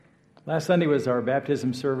Last Sunday was our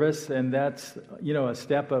baptism service, and that's, a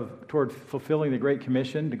step toward fulfilling the Great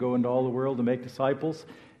Commission to go into all the world and make disciples.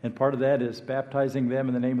 And part of that is baptizing them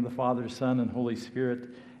in the name of the Father, Son, and Holy Spirit.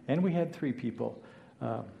 And we had 3 people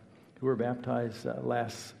who were baptized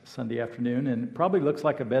last Sunday afternoon, and it probably looks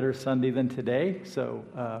like a better Sunday than today.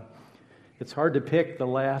 So it's hard to pick the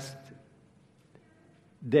last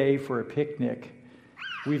day for a picnic.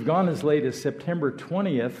 We've gone as late as September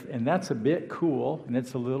 20th, and that's a bit cool, and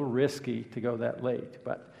it's a little risky to go that late,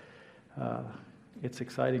 but it's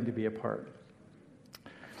exciting to be a part.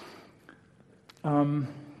 We're going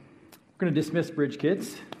to dismiss Bridge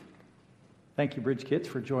Kids. Thank you, Bridge Kids,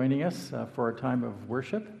 for joining us for our time of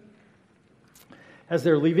worship. As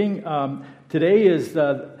they're leaving, today is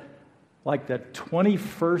like the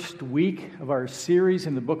 21st week of our series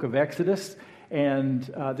in the book of Exodus. And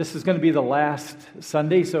this is going to be the last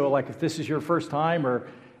Sunday, so like if this is your first time or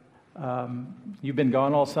you've been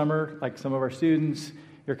gone all summer, like some of our students,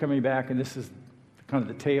 you're coming back and this is kind of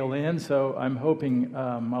the tail end. So I'm hoping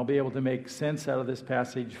I'll be able to make sense out of this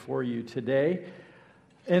passage for you today.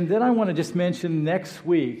 And then I want to just mention next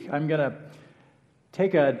week, I'm going to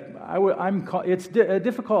take it's a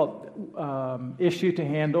difficult issue to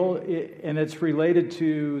handle, and it's related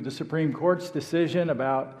to the Supreme Court's decision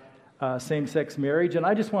about same-sex marriage, and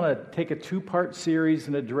I just want to take a 2-part series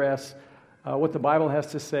and address what the Bible has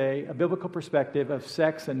to say, a biblical perspective of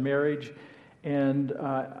sex and marriage, and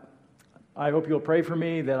I hope you'll pray for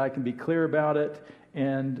me that I can be clear about it,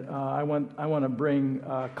 and I want to bring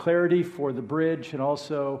clarity for the bridge, and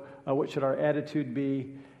also what should our attitude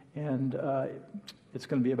be, and it's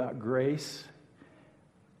going to be about grace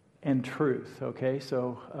and truth, okay?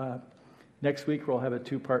 So next week we'll have a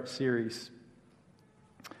 2-part series.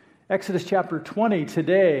 Exodus chapter 20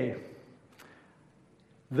 today,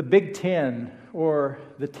 the Big Ten, or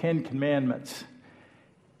the 10 Commandments.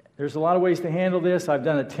 There's a lot of ways to handle this. I've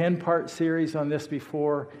done a 10-part series on this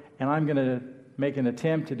before, and I'm going to make an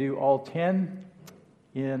attempt to do all 10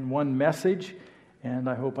 in one message, and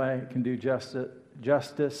I hope I can do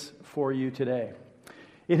justice for you today.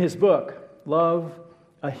 In his book, Love,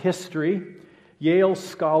 a History, Yale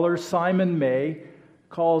scholar Simon May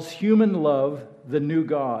calls human love the new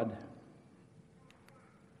God.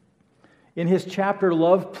 In his chapter,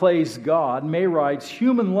 Love Plays God, May writes,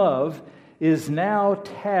 human love is now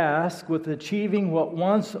tasked with achieving what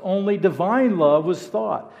once only divine love was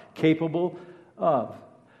thought capable of,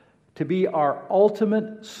 to be our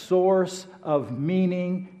ultimate source of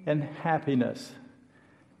meaning and happiness.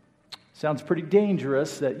 Sounds pretty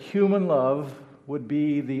dangerous that human love would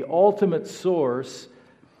be the ultimate source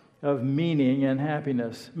of meaning and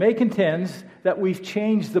happiness. May contends that we've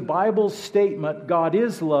changed the Bible's statement, God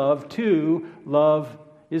is love, to love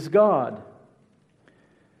is God.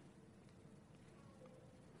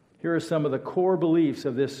 Here are some of the core beliefs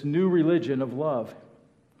of this new religion of love.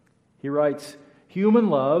 He writes,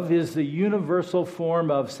 human love is the universal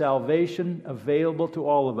form of salvation available to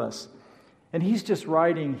all of us. And he's just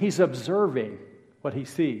writing, he's observing what he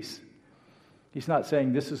sees. He's not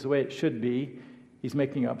saying this is the way it should be. He's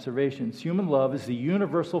making observations. Human love is the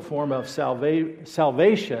universal form of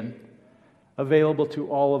salvation available to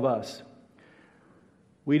all of us.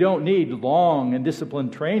 We don't need long and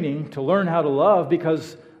disciplined training to learn how to love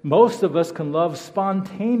because most of us can love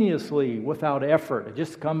spontaneously without effort. It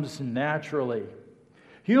just comes naturally.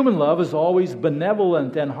 Human love is always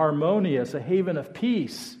benevolent and harmonious, a haven of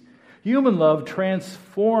peace. Human love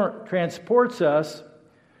transports us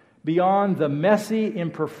beyond the messy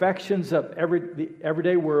imperfections of the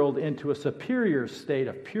everyday world into a superior state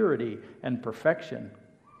of purity and perfection.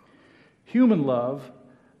 Human love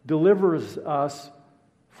delivers us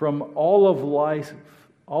from all of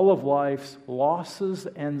life's losses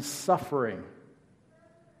and suffering.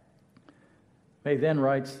 May then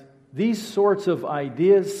writes, these sorts of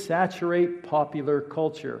ideas saturate popular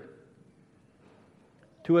culture.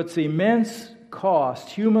 To its immense cost,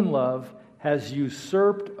 human love has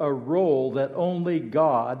usurped a role that only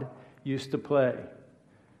God used to play.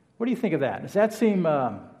 What do you think of that? Does that seem,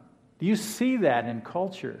 do you see that in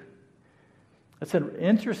culture? That's an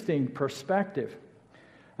interesting perspective.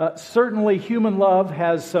 Certainly human love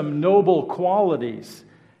has some noble qualities,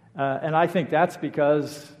 and I think that's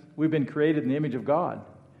because we've been created in the image of God.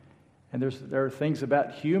 And there are things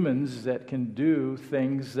about humans that can do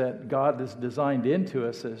things that God has designed into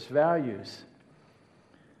us as values.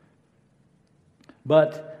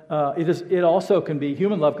 But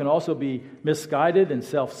human love can also be misguided and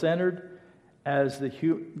self-centered,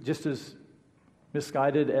 just as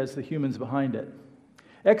misguided as the humans behind it.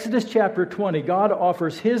 Exodus chapter 20, God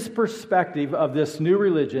offers His perspective of this new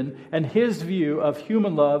religion and His view of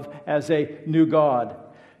human love as a new God.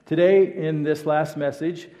 Today, in this last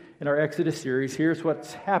message in our Exodus series, here's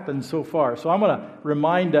what's happened so far. So I'm going to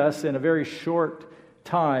remind us in a very short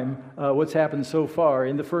time what's happened so far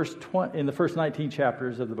in the first 19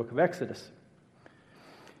 chapters of the book of Exodus.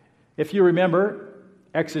 If you remember,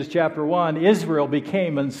 Exodus chapter 1, Israel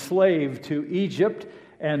became enslaved to Egypt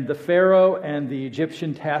and the Pharaoh and the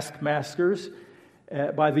Egyptian taskmasters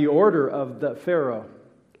by the order of the Pharaoh.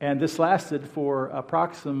 And this lasted for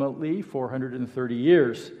approximately 430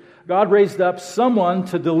 years. God raised up someone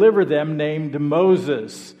to deliver them named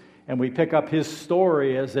Moses. And we pick up his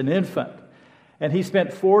story as an infant. And he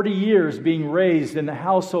spent 40 years being raised in the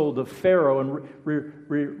household of Pharaoh and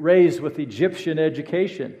raised with Egyptian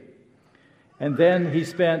education. And then he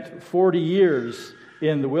spent 40 years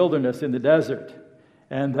in the wilderness, in the desert.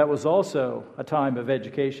 And that was also a time of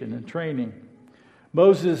education and training.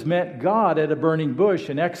 Moses met God at a burning bush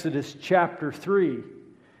in Exodus chapter 3.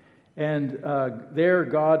 And there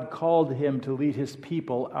God called him to lead his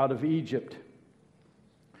people out of Egypt.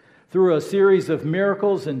 Through a series of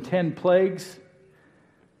miracles and 10 plagues,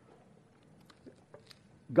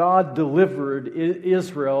 God delivered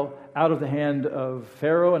Israel out of the hand of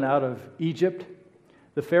Pharaoh and out of Egypt.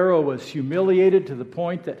 The Pharaoh was humiliated to the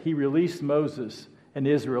point that he released Moses and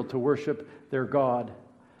Israel to worship their God.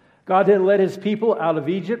 God had led his people out of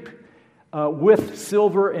Egypt with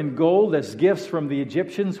silver and gold as gifts from the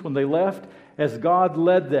Egyptians when they left, as God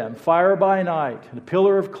led them, fire by night and a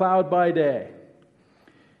pillar of cloud by day.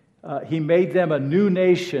 He made them a new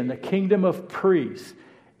nation, a kingdom of priests,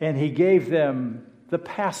 and he gave them the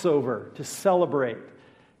Passover to celebrate,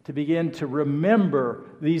 to begin to remember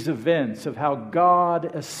these events of how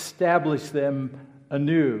God established them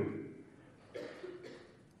anew.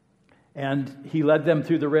 And he led them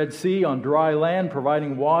through the Red Sea on dry land,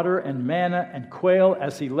 providing water and manna and quail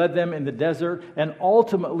as he led them in the desert. And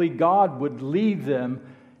ultimately, God would lead them.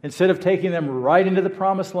 Instead of taking them right into the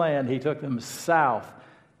promised land, he took them south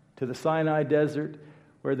to the Sinai desert,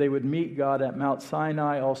 where they would meet God at Mount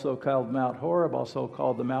Sinai, also called Mount Horeb, also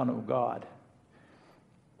called the Mountain of God.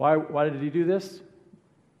 Why did he do this?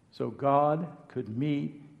 So God could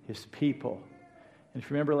meet his people. And if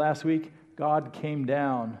you remember last week, God came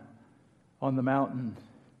down on the mountain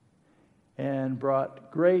and brought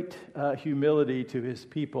great humility to his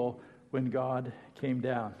people when God came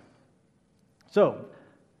down. So,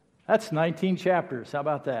 that's 19 chapters. How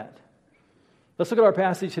about that? Let's look at our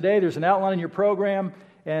passage today. There's an outline in your program,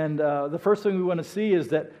 and the first thing we want to see is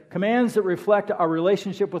that commands that reflect our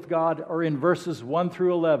relationship with God are in verses 1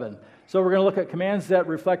 through 11. So we're going to look at commands that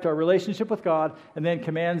reflect our relationship with God, and then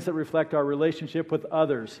commands that reflect our relationship with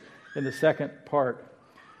others in the second part.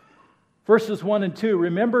 Verses 1 and 2,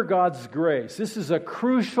 remember God's grace. This is a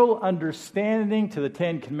crucial understanding to the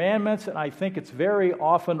Ten Commandments, and I think it's very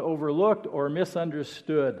often overlooked or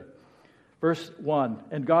misunderstood. Verse 1,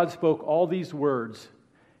 and God spoke all these words.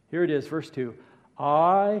 Here it is, verse 2.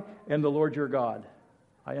 I am the Lord your God.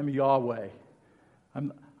 I am Yahweh.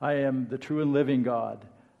 I am the true and living God.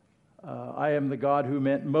 I am the God who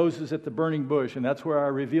met Moses at the burning bush, and that's where I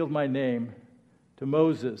revealed my name to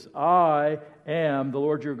Moses. I am the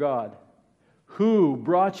Lord your God, who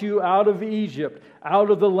brought you out of Egypt, out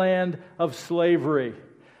of the land of slavery.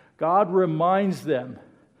 God reminds them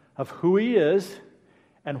of who he is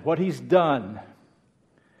and what he's done.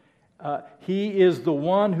 He is the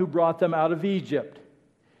one who brought them out of Egypt.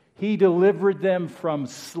 He delivered them from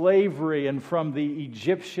slavery and from the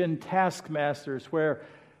Egyptian taskmasters, where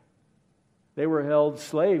they were held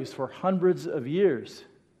slaves for hundreds of years.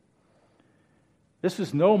 This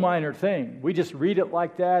was no minor thing. We just read it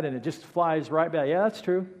like that and it just flies right by. Yeah, that's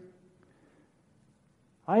true.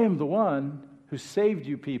 I am the one who saved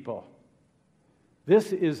you people.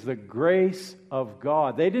 This is the grace of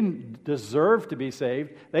God. They didn't deserve to be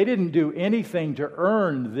saved. They didn't do anything to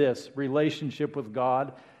earn this relationship with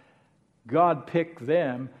God. God picked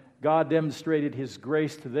them. God demonstrated his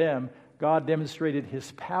grace to them. God demonstrated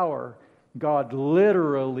his power. God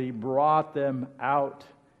literally brought them out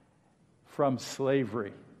from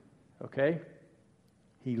slavery. Okay?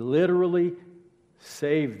 He literally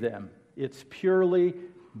saved them. It's purely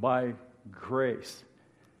by grace.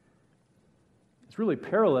 It's really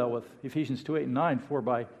parallel with Ephesians 2:8 and 9. For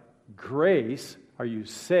by grace are you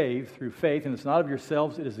saved through faith, and it's not of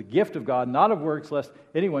yourselves, it is a gift of God, not of works, lest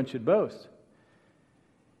anyone should boast.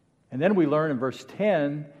 And then we learn in verse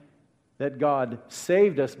 10 that God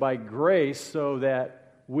saved us by grace so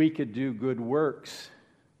that we could do good works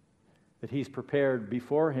that he's prepared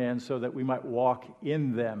beforehand so that we might walk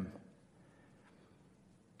in them.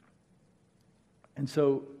 And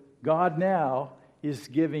so God now is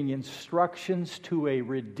giving instructions to a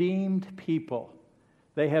redeemed people.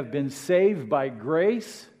 They have been saved by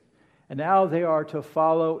grace, and now they are to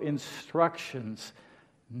follow instructions,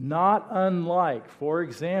 not unlike, for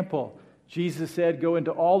example, Jesus said, "Go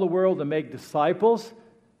into all the world and make disciples,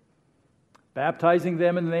 baptizing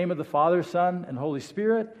them in the name of the Father, Son, and Holy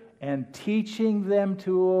Spirit, and teaching them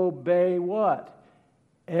to obey" what?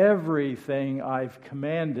 "Everything I've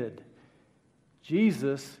commanded."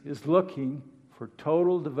 Jesus is looking for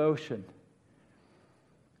total devotion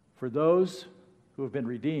for those who have been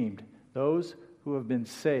redeemed, those who have been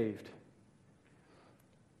saved.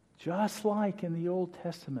 Just like in the Old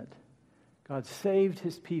Testament, God saved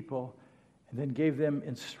His people and then gave them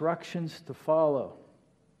instructions to follow.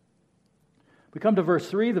 We come to verse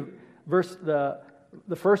 3, the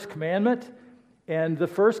first commandment, and the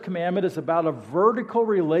first commandment is about a vertical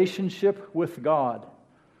relationship with God.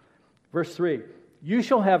 Verse 3, "You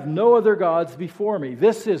shall have no other gods before me."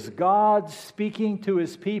 This is God speaking to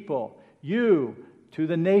His people, you, to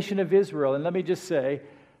the nation of Israel. And let me just say,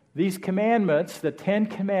 these commandments, the 10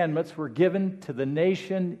 commandments, were given to the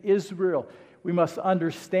nation Israel. We must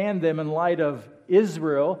understand them in light of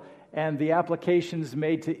Israel and the applications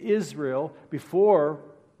made to Israel before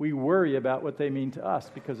we worry about what they mean to us,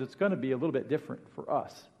 because it's going to be a little bit different for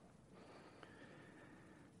us.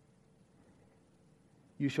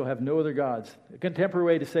 "You shall have no other gods." A contemporary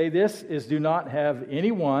way to say this is, do not have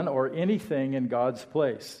anyone or anything in God's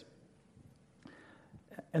place.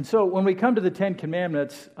 And so when we come to the 10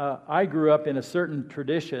 Commandments, I grew up in a certain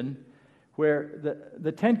tradition where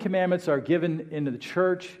the 10 Commandments are given in the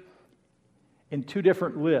church in two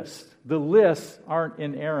different lists. The lists aren't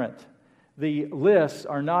inerrant. The lists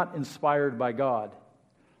are not inspired by God.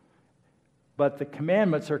 But the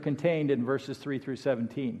commandments are contained in verses 3 through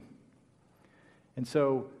 17. And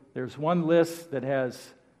so there's one list that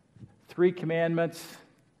has 3 commandments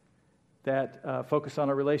that focus on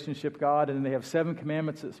our relationship with God, and then they have 7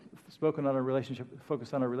 commandments that focus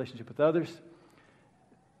on our relationship with others.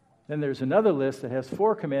 Then there's another list that has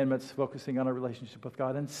 4 commandments focusing on our relationship with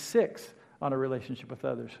God and 6 on our relationship with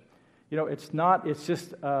others. You know, it's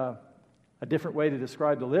just a different way to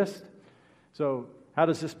describe the list. So how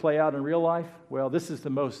does this play out in real life? Well, this is the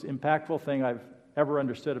most impactful thing I've ever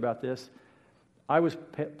understood about this. I was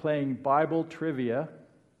playing Bible trivia,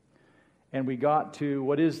 and we got to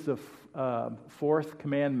what is the 4th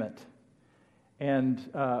commandment. And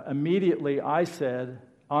immediately I said,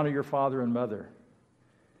 "Honor your father and mother."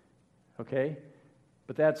 Okay?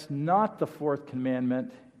 But that's not the 4th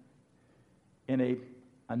commandment in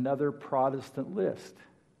another Protestant list.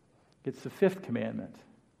 It's the 5th commandment.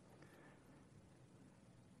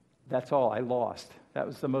 That's all. I lost. That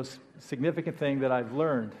was the most significant thing that I've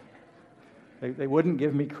learned. They wouldn't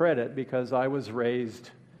give me credit because I was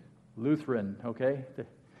raised Lutheran, okay?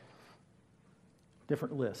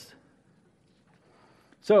 Different list.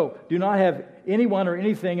 So, do not have anyone or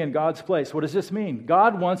anything in God's place. What does this mean?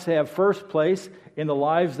 God wants to have first place in the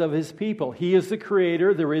lives of His people. He is the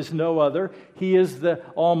Creator. There is no other. He is the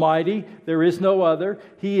Almighty. There is no other.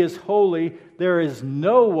 He is holy. There is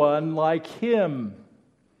no one like Him.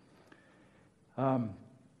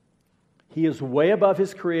 He is way above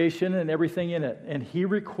His creation and everything in it. And He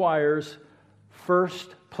requires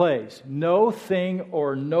first place. No thing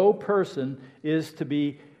or no person is to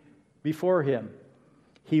be before Him.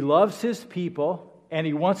 He loves His people, and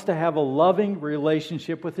He wants to have a loving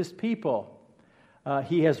relationship with His people.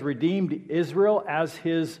 He has redeemed Israel as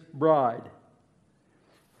His bride.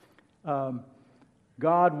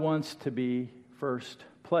 God wants to be first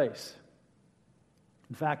place.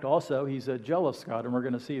 In fact, also, He's a jealous God, and we're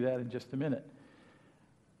going to see that in just a minute.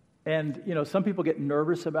 And, you know, some people get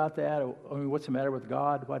nervous about that. I mean, what's the matter with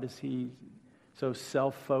God? Why is He so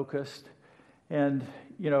self-focused? And,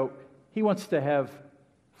 you know, He wants to have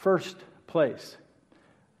first place.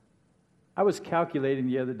 I was calculating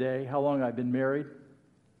the other day how long I've been married.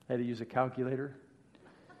 I had to use a calculator.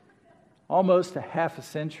 Almost a half a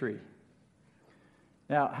century.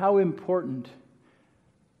 Now, how important...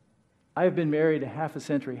 I've been married a half a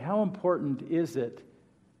century. How important is it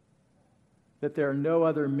that there are no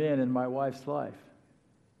other men in my wife's life?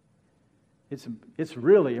 It's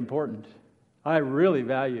really important. I really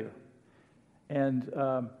value. And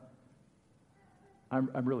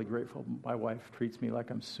I'm really grateful my wife treats me like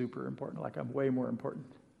I'm super important, like I'm way more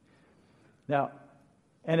important. Now,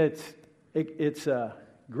 and it's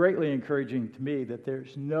greatly encouraging to me that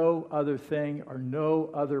there's no other thing or no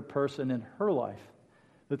other person in her life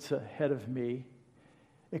that's ahead of me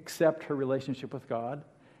except her relationship with God.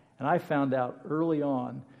 And I found out early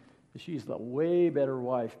on She's the way better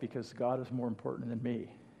wife because God is more important than me.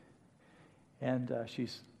 And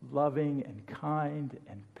she's loving and kind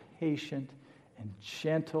and patient and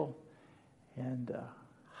gentle and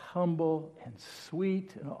humble and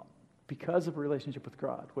sweet, and all, because of her relationship with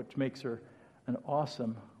God, which makes her an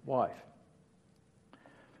awesome wife.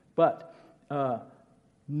 But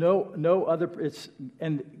no other.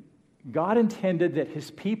 And God intended that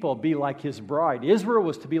His people be like His bride. Israel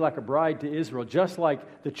was to be like a bride to Israel, just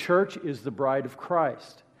like the church is the bride of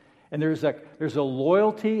Christ. And there's a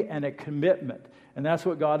loyalty and a commitment. And that's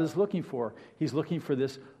what God is looking for. He's looking for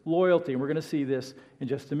this loyalty. And we're going to see this in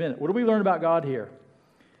just a minute. What do we learn about God here?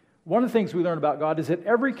 One of the things we learn about God is that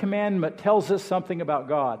every commandment tells us something about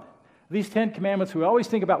God. These 10 commandments, we always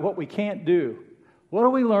think about what we can't do. What do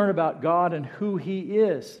we learn about God and who He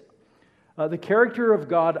is? The character of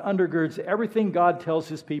God undergirds everything God tells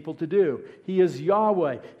His people to do. He is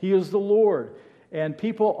Yahweh. He is the Lord. And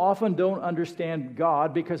people often don't understand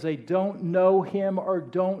God because they don't know Him or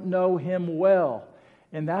don't know Him well.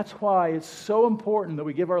 And that's why it's so important that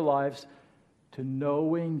we give our lives to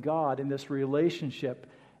knowing God in this relationship.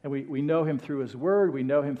 And we know Him through His Word. We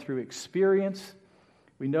know Him through experience.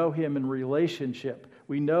 We know Him in relationship.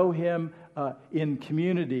 We know Him in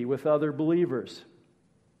community with other believers.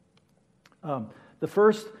 The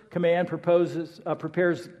first command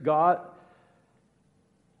prepares God's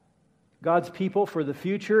people for the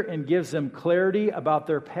future and gives them clarity about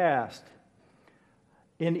their past.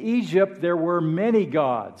 In Egypt, there were many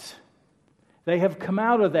gods. They have come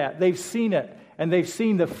out of that. They've seen it. And they've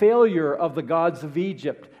seen the failure of the gods of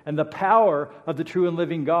Egypt and the power of the true and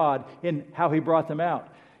living God in how He brought them out.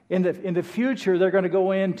 In the future, they're going to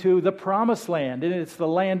go into the promised land, and it's the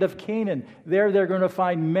land of Canaan. There they're going to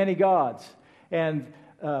find many gods and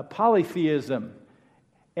polytheism.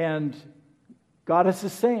 And God is the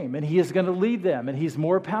same, and He is going to lead them, and He's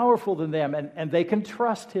more powerful than them, and they can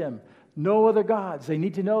trust Him. No other gods. They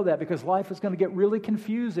need to know that because life is going to get really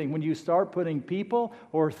confusing when you start putting people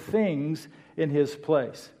or things in His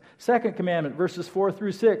place. Second commandment, verses 4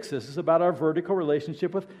 through 6. This is about our vertical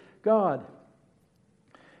relationship with God.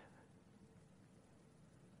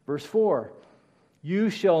 Verse 4, you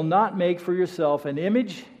shall not make for yourself an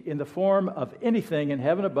image in the form of anything in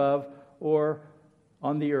heaven above or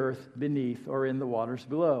on the earth beneath or in the waters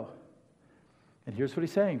below. And here's what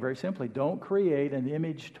He's saying very simply. Don't create an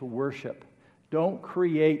image to worship. Don't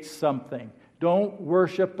create something. Don't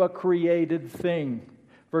worship a created thing.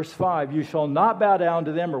 Verse 5, you shall not bow down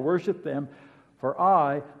to them or worship them, for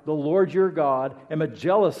I, the Lord your God, am a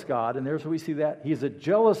jealous God. And there's where we see that. He's a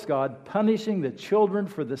jealous God, punishing the children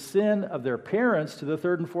for the sin of their parents to the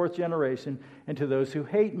third and fourth generation and to those who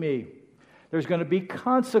hate me. There's going to be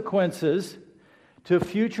consequences to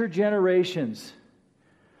future generations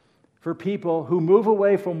for people who move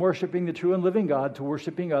away from worshiping the true and living God to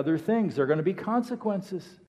worshiping other things. There are going to be consequences.